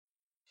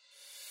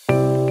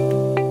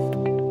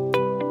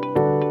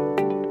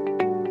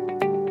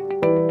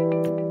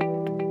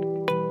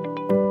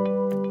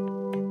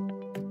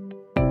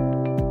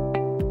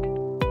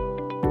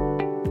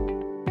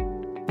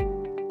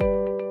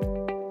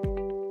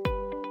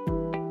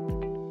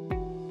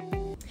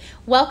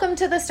Welcome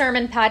to the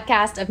sermon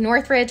podcast of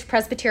Northridge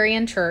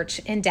Presbyterian Church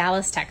in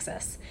Dallas,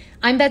 Texas.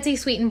 I'm Betsy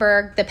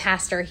Sweetenberg, the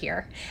pastor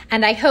here,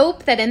 and I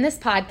hope that in this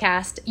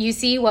podcast you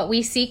see what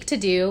we seek to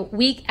do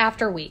week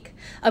after week,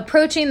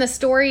 approaching the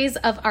stories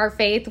of our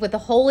faith with a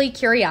holy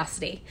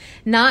curiosity,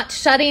 not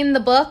shutting the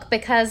book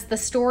because the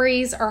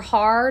stories are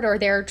hard or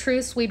there are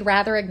truths we'd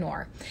rather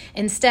ignore.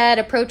 Instead,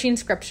 approaching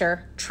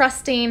Scripture,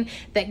 trusting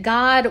that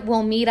God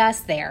will meet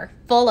us there,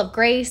 full of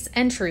grace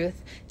and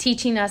truth,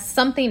 teaching us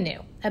something new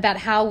about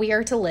how we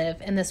are to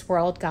live in this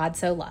world God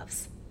so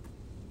loves.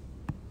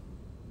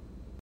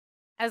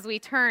 As we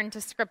turn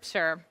to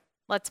Scripture,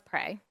 let's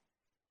pray.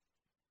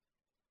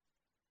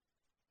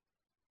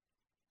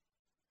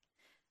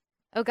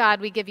 Oh God,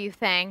 we give you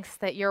thanks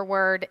that your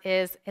word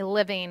is a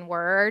living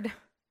word,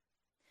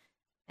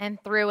 and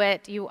through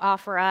it you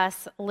offer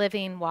us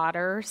living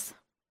waters.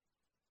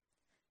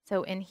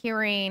 So in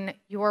hearing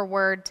your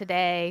word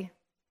today,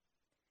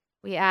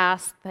 we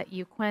ask that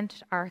you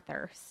quench our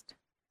thirst.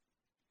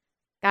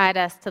 Guide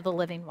us to the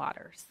living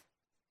waters,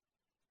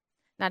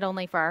 not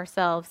only for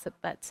ourselves,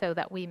 but so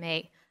that we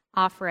may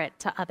offer it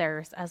to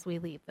others as we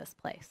leave this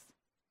place.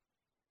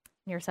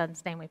 In your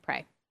Son's name we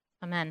pray.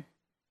 Amen.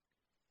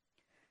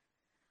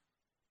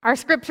 Our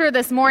scripture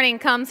this morning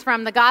comes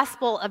from the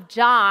Gospel of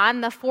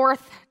John, the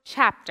 4th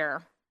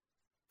chapter.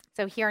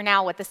 So hear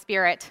now what the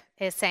Spirit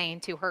is saying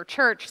to her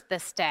church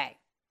this day.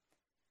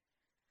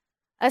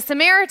 A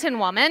Samaritan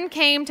woman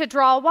came to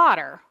draw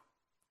water,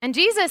 and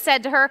Jesus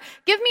said to her,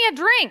 "Give me a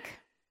drink."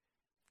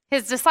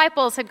 His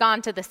disciples had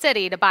gone to the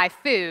city to buy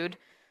food.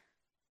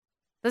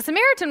 The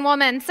Samaritan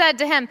woman said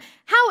to him,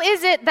 "How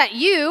is it that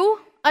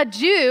you, a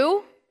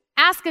Jew,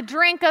 ask a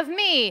drink of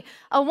me,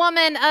 a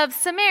woman of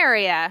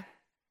Samaria?"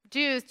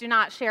 Jews do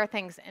not share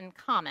things in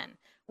common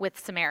with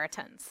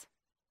Samaritans.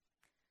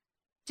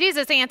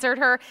 Jesus answered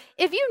her,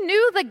 "If you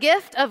knew the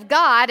gift of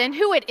God and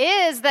who it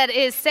is that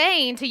is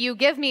saying to you,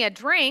 'Give me a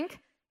drink,'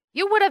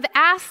 you would have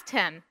asked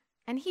him,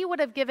 and he would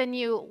have given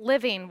you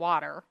living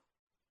water."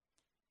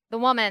 The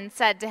woman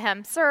said to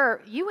him,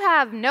 "Sir, you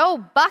have no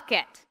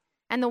bucket,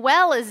 and the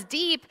well is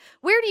deep.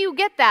 Where do you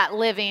get that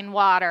living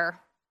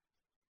water?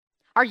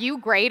 Are you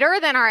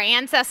greater than our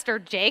ancestor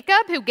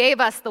Jacob, who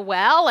gave us the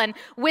well, and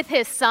with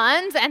his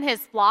sons and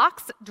his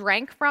flocks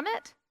drank from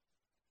it?"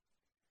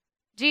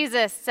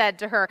 Jesus said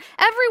to her,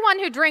 "Everyone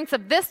who drinks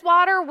of this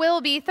water will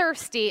be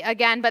thirsty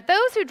again, but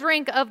those who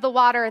drink of the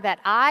water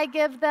that I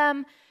give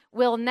them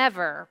will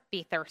never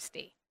be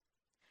thirsty.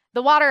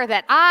 The water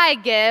that I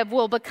give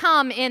will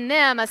become in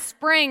them a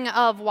spring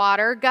of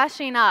water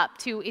gushing up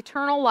to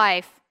eternal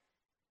life."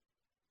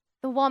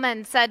 The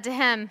woman said to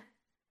him,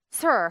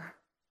 "Sir,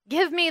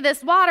 give me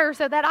this water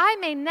so that I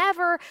may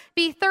never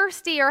be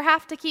thirsty or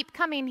have to keep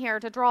coming here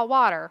to draw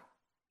water."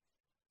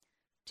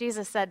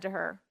 Jesus said to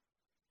her,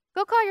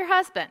 "Go call your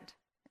husband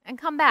and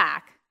come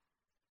back."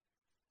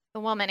 The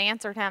woman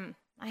answered him,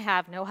 "I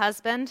have no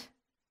husband."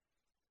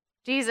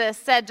 Jesus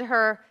said to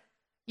her,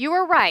 "You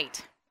are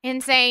right in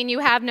saying you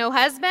have no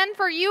husband,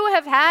 for you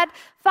have had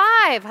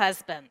 5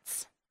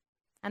 husbands,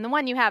 and the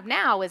one you have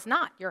now is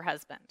not your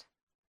husband.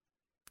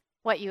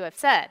 What you have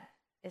said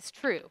is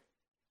true."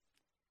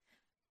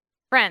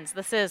 Friends,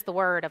 this is the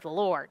word of the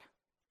Lord.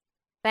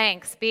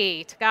 Thanks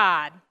be to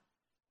God.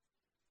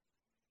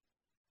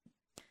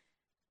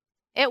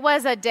 It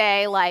was a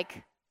day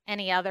like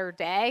any other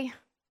day.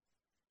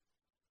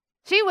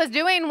 She was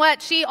doing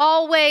what she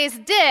always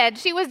did.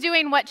 She was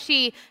doing what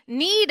she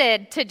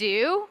needed to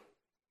do.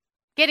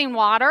 Getting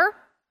water,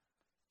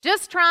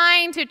 just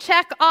trying to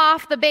check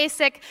off the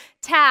basic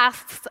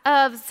tasks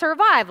of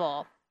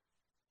survival.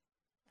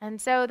 And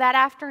so that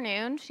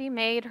afternoon, she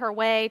made her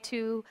way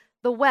to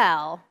the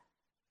well.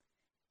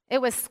 It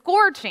was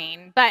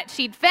scorching, but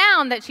she'd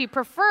found that she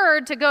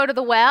preferred to go to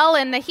the well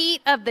in the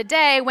heat of the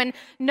day when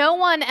no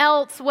one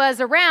else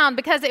was around,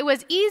 because it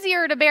was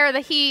easier to bear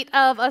the heat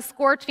of a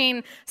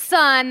scorching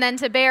sun than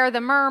to bear the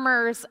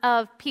murmurs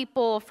of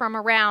people from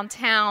around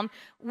town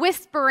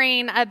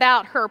whispering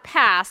about her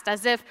past,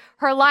 as if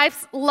her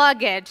life's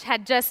luggage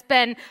had just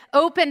been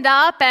opened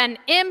up and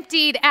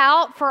emptied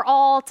out for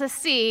all to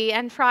see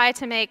and try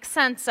to make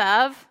sense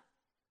of.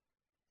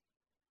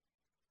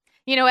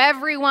 You know,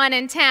 everyone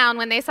in town,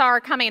 when they saw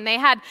her coming, they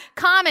had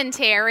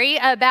commentary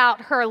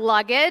about her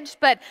luggage,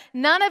 but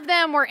none of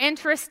them were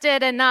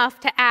interested enough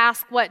to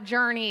ask what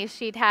journeys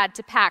she'd had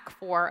to pack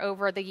for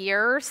over the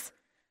years.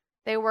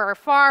 They were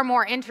far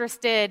more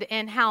interested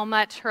in how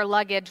much her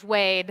luggage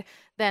weighed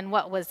than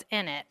what was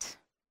in it.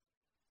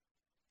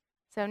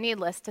 So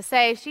needless to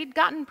say, she'd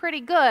gotten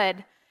pretty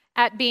good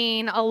at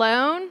being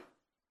alone.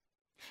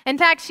 In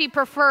fact, she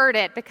preferred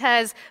it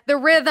because the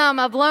rhythm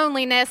of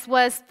loneliness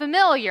was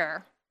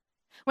familiar.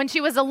 When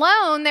she was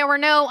alone, there were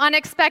no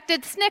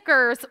unexpected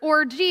snickers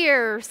or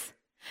jeers.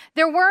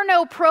 There were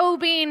no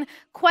probing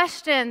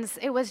questions.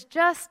 It was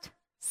just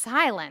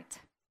silent.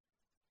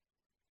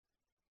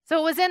 So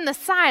it was in the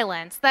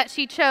silence that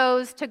she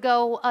chose to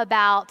go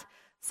about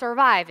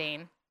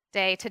surviving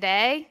day to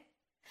day.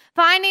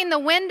 finding the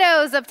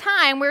windows of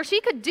time where she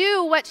could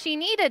do what she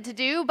needed to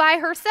do by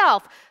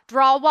herself: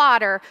 draw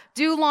water,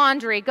 do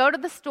laundry, go to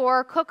the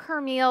store, cook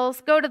her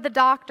meals, go to the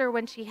doctor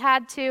when she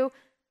had to.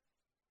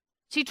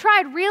 She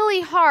tried really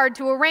hard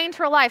to arrange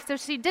her life so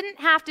she didn't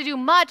have to do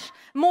much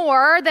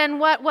more than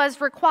what was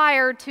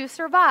required to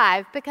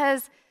survive,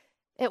 because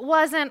it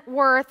wasn't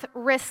worth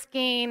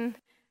risking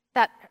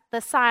that the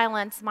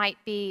silence might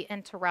be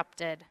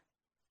interrupted.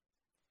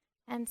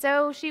 And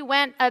so she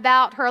went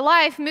about her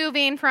life,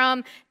 moving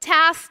from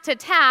task to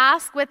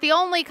task, with the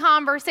only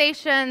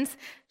conversations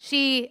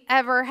she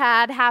ever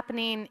had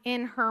happening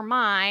in her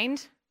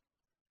mind.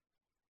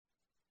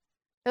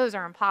 Those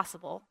are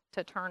impossible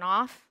to turn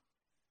off.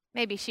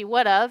 Maybe she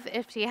would have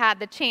if she had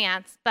the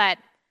chance, but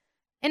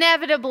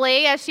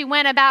inevitably, as she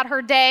went about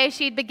her day,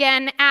 she'd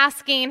begin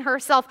asking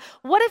herself,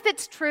 what if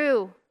it's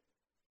true?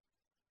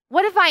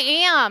 What if I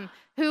am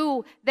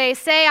who they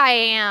say I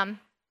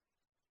am?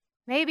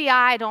 Maybe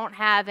I don't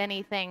have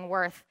anything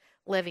worth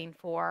living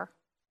for.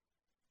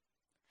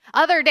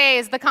 Other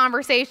days, the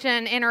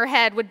conversation in her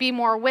head would be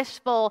more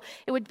wishful.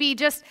 It would be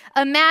just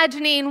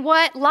imagining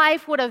what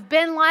life would have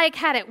been like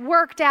had it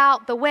worked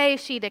out the way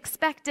she'd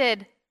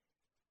expected.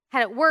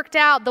 Had it worked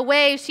out the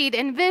way she'd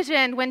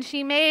envisioned when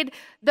she made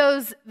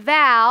those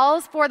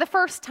vows for the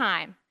first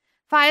time,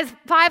 five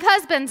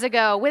husbands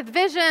ago, with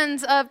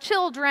visions of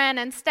children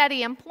and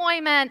steady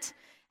employment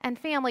and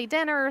family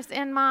dinners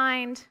in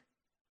mind.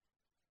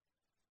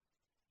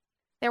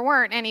 There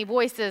weren't any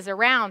voices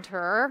around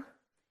her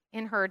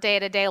in her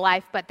day-to-day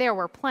life, but there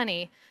were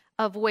plenty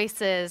of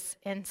voices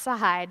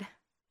inside.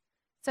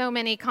 So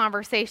many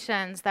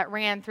conversations that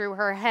ran through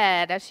her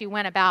head as she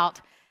went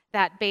about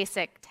that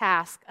basic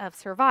task of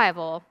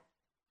survival.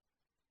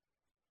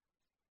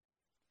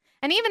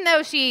 And even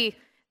though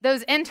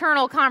those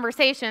internal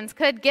conversations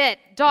could get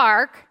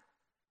dark,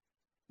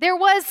 there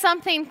was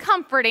something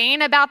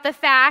comforting about the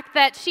fact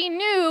that she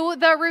knew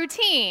the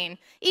routine.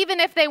 Even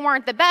if they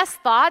weren't the best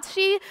thoughts,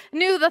 she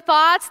knew the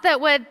thoughts that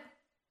would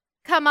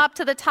come up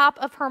to the top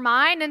of her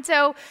mind. And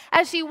so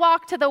as she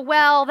walked to the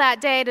well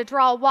that day to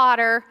draw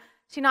water,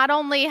 she not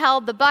only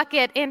held the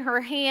bucket in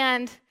her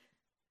hand,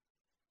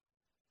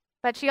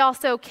 but she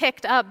also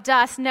kicked up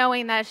dust,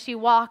 knowing that as she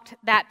walked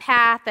that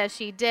path, as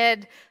she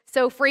did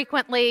so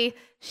frequently,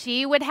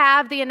 she would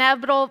have the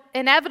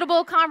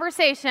inevitable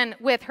conversation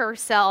with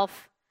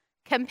herself,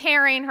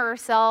 comparing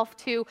herself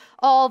to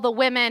all the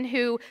women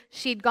who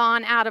she'd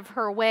gone out of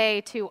her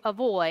way to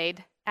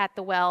avoid at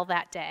the well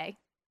that day.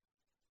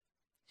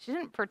 She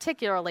didn't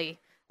particularly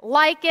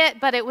like it,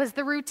 but it was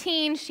the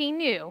routine she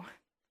knew.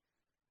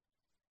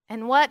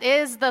 And what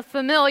is the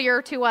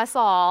familiar to us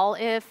all,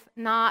 if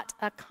not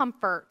a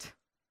comfort?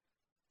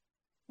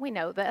 We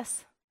know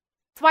this.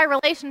 That's why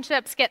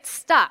relationships get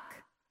stuck.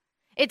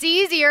 It's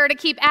easier to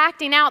keep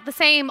acting out the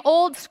same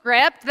old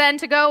script than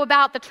to go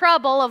about the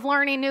trouble of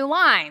learning new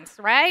lines,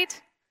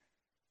 right?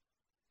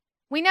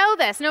 We know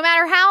this. No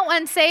matter how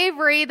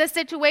unsavory the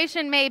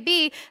situation may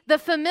be, the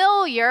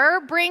familiar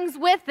brings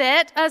with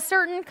it a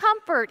certain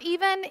comfort,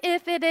 even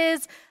if it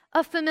is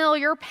a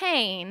familiar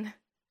pain.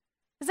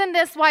 Isn't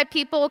this why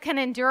people can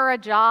endure a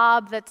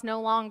job that's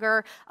no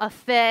longer a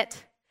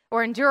fit,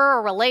 or endure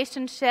a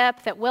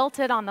relationship that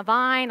wilted on the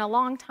vine a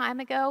long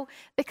time ago?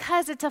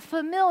 Because it's a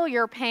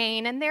familiar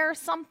pain, and there's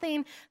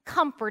something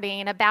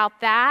comforting about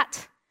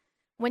that.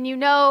 When you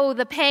know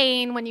the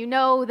pain, when you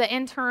know the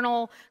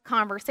internal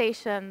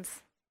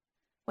conversations,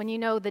 when you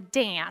know the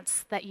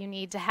dance that you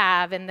need to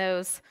have in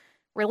those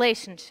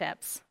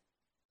relationships.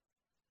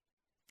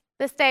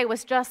 This day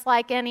was just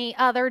like any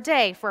other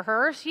day for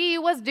her. She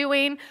was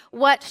doing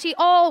what she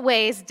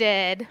always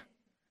did,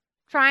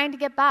 trying to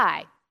get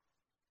by,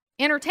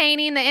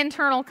 entertaining the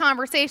internal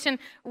conversation,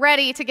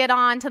 ready to get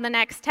on to the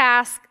next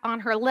task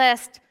on her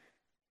list,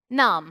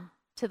 numb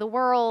to the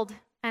world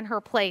and her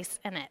place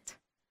in it.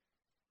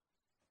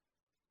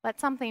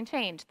 But something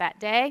changed that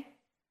day,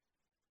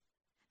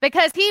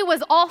 because he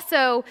was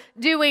also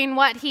doing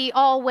what he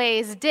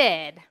always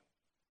did.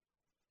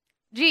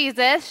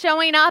 Jesus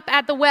showing up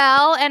at the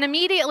well and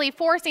immediately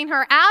forcing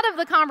her out of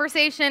the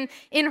conversation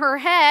in her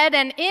head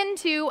and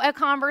into a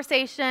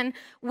conversation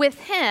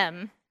with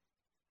him.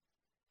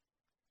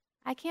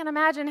 I can't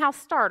imagine how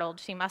startled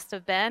she must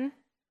have been.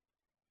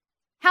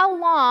 How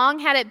long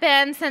had it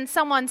been since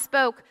someone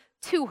spoke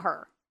to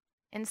her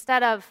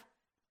instead of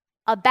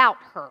about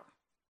her?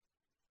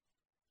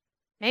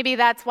 Maybe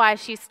that's why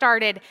she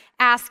started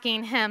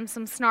asking him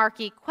some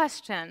snarky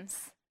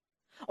questions.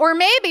 Or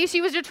maybe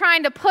she was just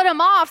trying to put him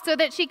off so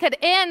that she could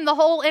end the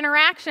whole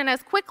interaction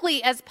as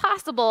quickly as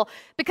possible,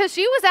 because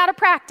she was out of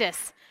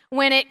practice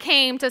when it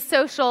came to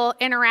social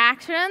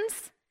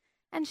interactions.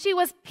 And she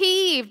was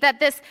peeved that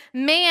this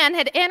man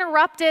had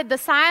interrupted the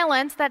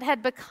silence that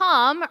had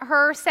become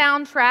her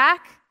soundtrack.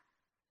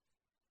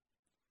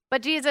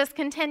 But Jesus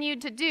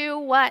continued to do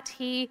what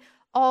he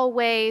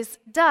always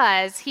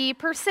does. He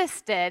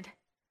persisted.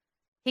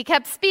 He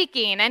kept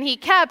speaking, and he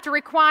kept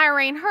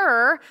requiring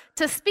her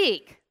to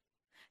speak,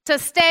 to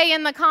stay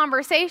in the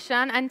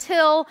conversation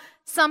until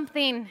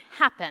something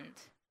happened.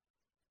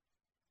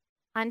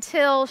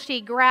 until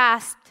she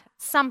grasped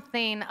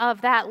something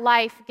of that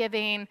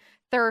life-giving,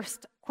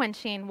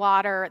 thirst-quenching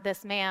water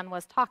this man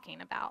was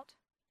talking about.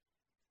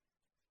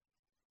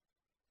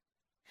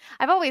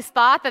 I've always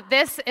thought that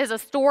this is a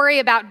story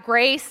about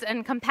grace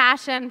and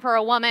compassion for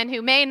a woman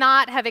who may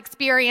not have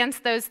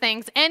experienced those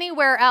things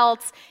anywhere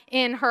else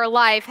in her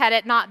life had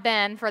it not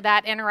been for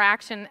that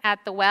interaction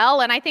at the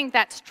well. And I think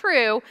that's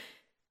true.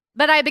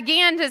 But I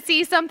began to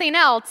see something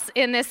else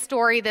in this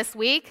story this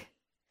week.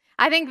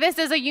 I think this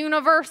is a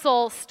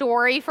universal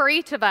story for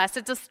each of us.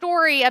 It's a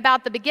story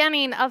about the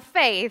beginning of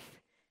faith.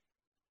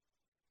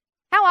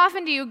 How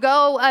often do you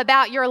go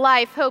about your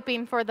life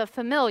hoping for the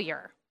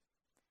familiar?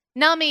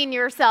 Numbing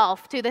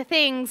yourself to the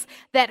things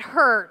that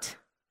hurt,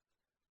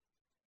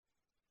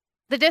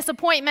 the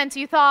disappointments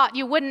you thought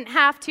you wouldn't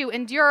have to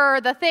endure,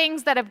 the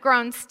things that have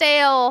grown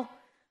stale,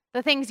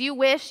 the things you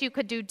wish you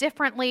could do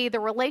differently, the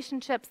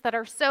relationships that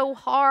are so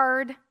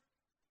hard.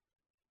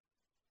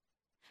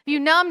 You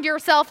numbed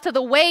yourself to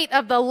the weight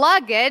of the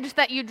luggage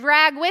that you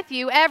drag with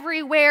you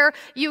everywhere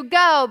you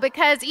go,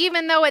 because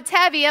even though it's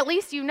heavy, at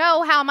least you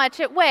know how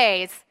much it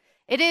weighs.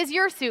 It is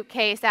your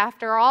suitcase,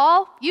 after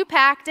all. You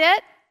packed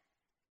it.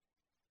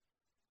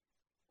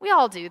 We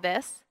all do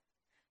this,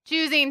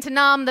 choosing to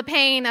numb the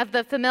pain of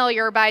the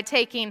familiar by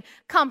taking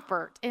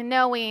comfort in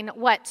knowing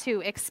what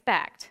to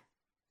expect.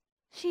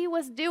 She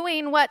was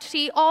doing what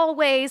she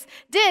always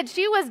did.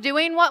 She was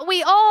doing what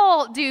we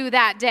all do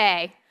that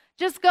day,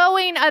 just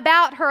going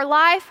about her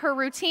life, her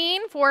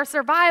routine for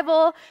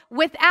survival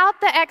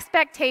without the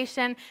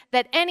expectation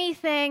that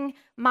anything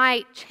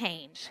might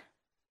change.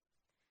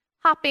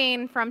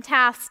 Hopping from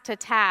task to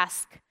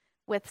task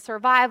with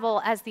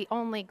survival as the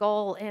only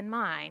goal in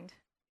mind.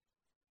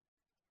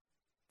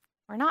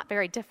 We're not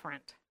very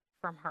different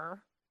from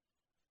her.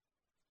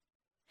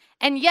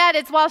 And yet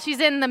it's while she's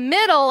in the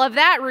middle of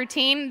that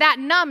routine, that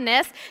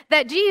numbness,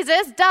 that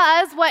Jesus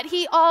does what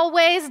he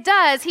always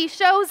does. He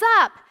shows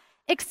up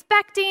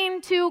expecting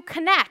to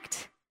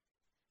connect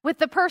with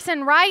the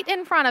person right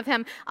in front of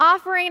him,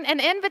 offering an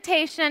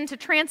invitation to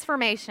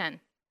transformation.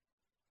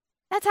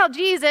 That's how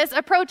Jesus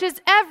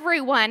approaches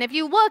everyone. If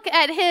you look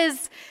at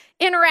his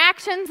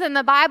interactions in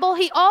the Bible,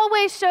 he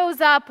always shows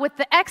up with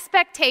the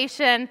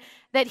expectation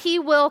that he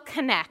will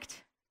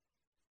connect.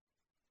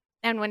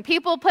 And when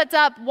people put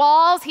up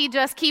walls, he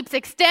just keeps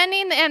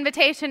extending the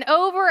invitation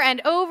over and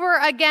over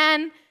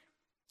again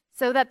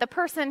so that the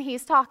person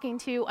he's talking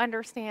to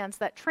understands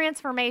that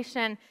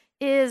transformation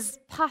is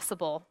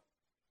possible.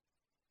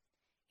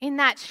 In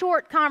that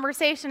short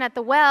conversation at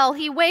the well,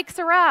 he wakes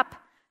her up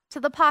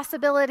to the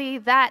possibility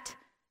that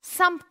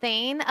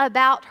something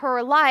about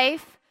her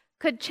life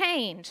could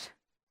change.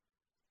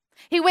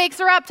 He wakes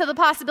her up to the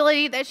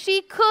possibility that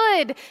she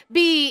could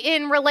be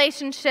in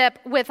relationship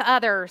with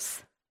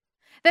others,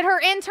 that her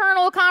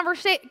internal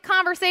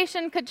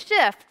conversation could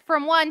shift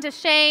from one to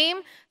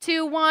shame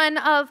to one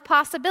of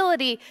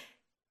possibility.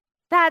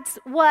 That's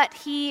what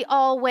he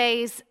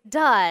always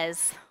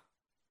does.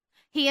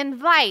 He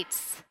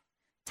invites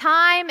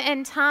time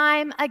and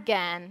time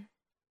again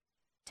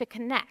to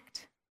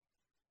connect,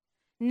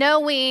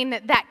 knowing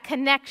that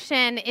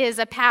connection is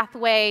a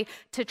pathway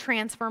to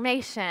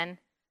transformation.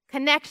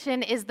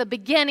 Connection is the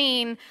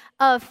beginning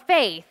of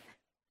faith.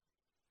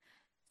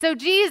 So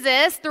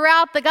Jesus,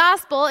 throughout the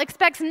gospel,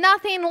 expects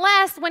nothing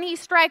less when he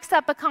strikes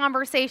up a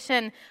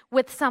conversation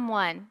with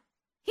someone.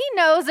 He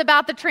knows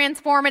about the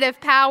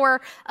transformative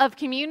power of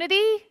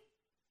community.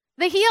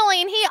 The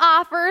healing he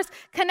offers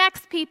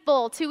connects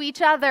people to each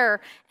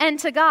other and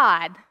to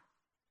God.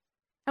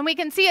 And we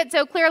can see it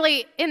so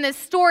clearly in this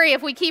story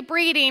if we keep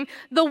reading.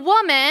 The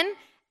woman,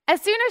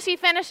 as soon as she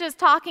finishes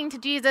talking to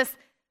Jesus,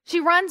 she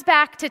runs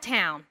back to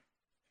town.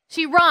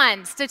 She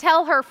runs to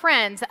tell her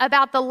friends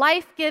about the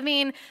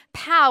life-giving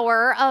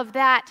power of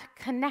that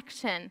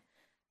connection,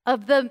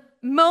 of the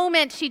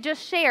moment she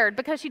just shared,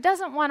 because she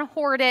doesn't want to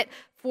hoard it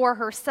for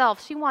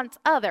herself. She wants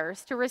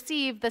others to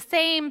receive the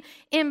same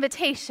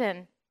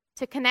invitation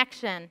to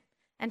connection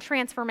and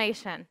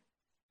transformation.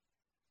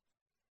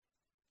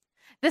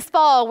 This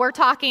fall, we're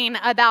talking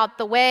about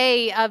the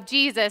way of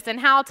Jesus and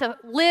how to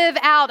live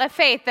out a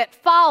faith that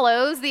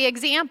follows the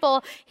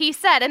example he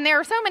set. And there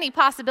are so many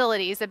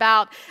possibilities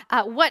about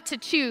what to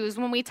choose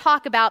when we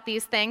talk about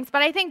these things.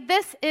 But I think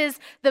this is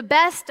the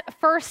best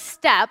first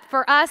step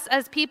for us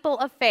as people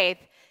of faith.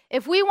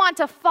 If we want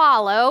to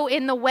follow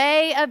in the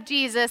way of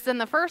Jesus, then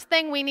the first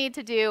thing we need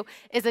to do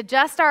is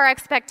adjust our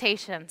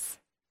expectations.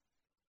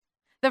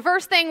 The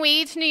first thing we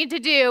each need to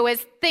do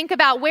is think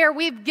about where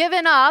we've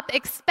given up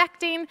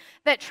expecting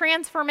that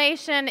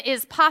transformation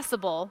is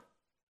possible.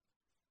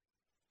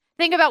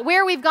 Think about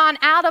where we've gone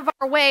out of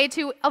our way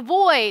to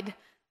avoid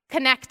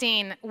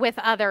connecting with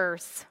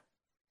others.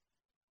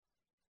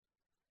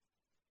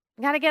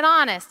 We've got to get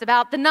honest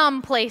about the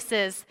numb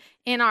places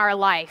in our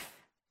life.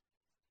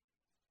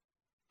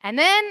 And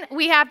then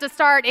we have to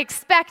start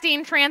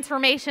expecting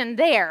transformation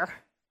there.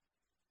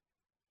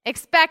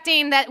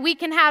 Expecting that we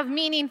can have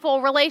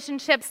meaningful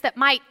relationships that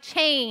might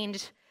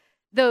change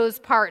those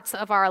parts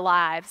of our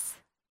lives.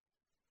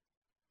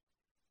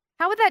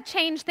 How would that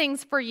change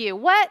things for you?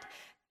 What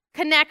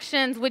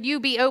connections would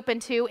you be open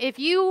to if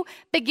you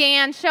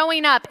began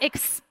showing up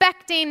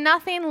expecting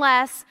nothing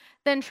less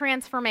than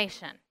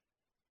transformation?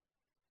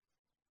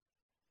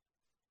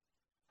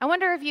 I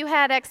wonder if you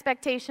had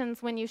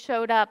expectations when you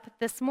showed up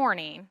this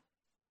morning,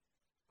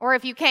 or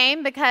if you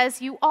came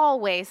because you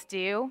always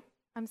do.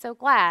 I'm so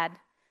glad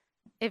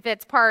if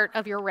it's part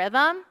of your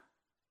rhythm.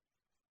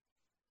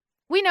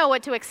 We know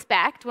what to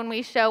expect when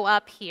we show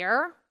up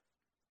here.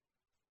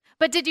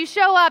 But did you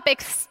show up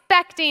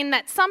expecting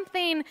that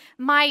something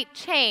might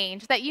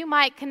change, that you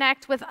might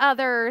connect with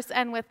others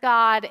and with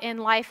God in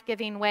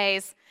life-giving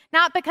ways?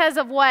 Not because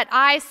of what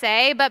I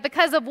say, but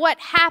because of what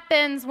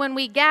happens when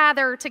we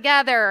gather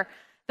together,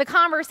 the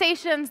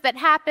conversations that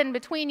happen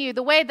between you,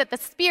 the way that the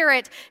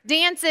Spirit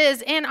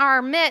dances in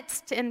our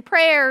midst in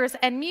prayers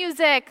and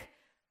music,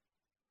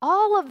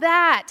 all of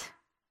that.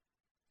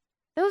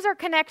 Those are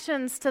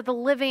connections to the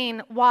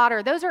living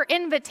water. Those are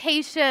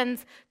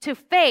invitations to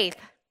faith.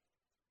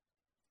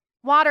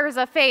 Waters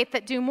of faith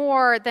that do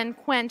more than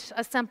quench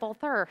a simple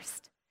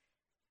thirst.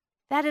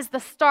 That is the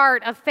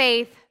start of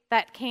faith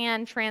that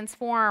can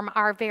transform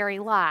our very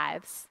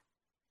lives.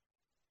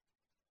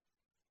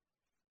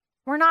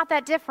 We're not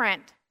that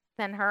different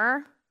than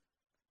her.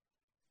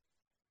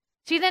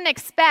 She didn't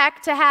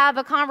expect to have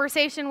a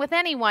conversation with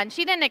anyone.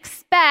 She didn't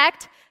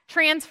expect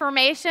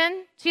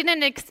transformation. She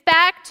didn't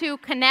expect to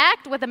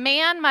connect with a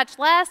man, much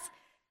less.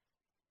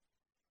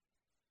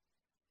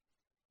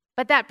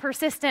 But that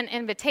persistent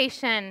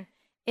invitation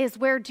is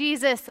where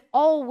Jesus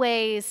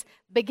always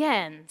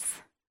begins.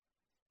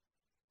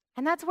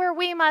 And that's where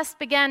we must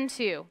begin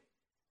too.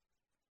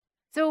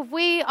 So if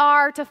we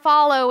are to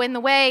follow in the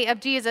way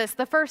of Jesus,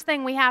 the first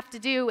thing we have to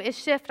do is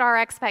shift our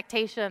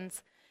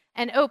expectations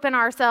and open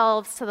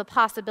ourselves to the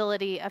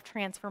possibility of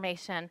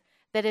transformation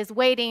that is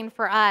waiting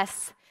for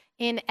us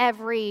in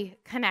every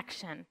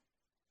connection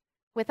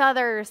with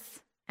others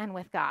and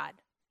with God.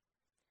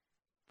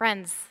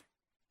 Friends,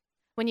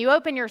 when you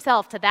open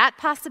yourself to that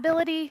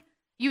possibility,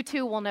 you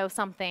too will know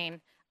something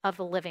of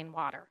the living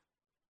water.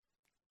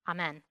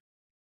 Amen.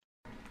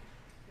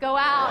 Go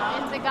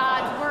out into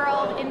God's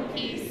world in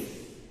peace.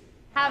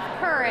 Have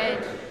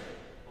courage.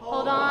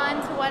 Hold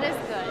on to what is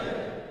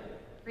good.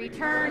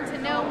 Return to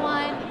no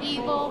one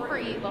evil for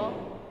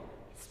evil.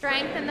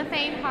 Strengthen the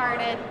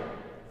faint-hearted.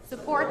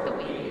 Support the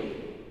weak.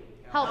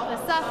 Help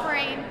the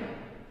suffering.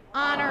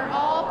 Honor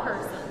all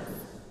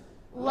persons.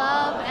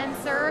 Love and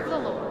serve the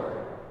Lord,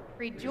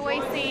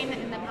 rejoicing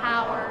in the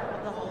power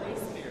of the Holy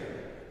Spirit.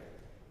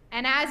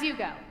 And as you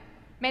go,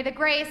 may the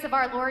grace of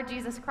our Lord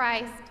Jesus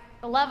Christ,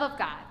 the love of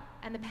God,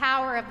 and the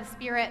power of the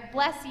Spirit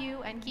bless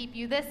you and keep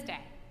you this day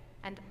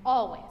and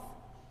always,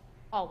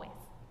 always.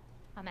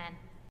 Amen.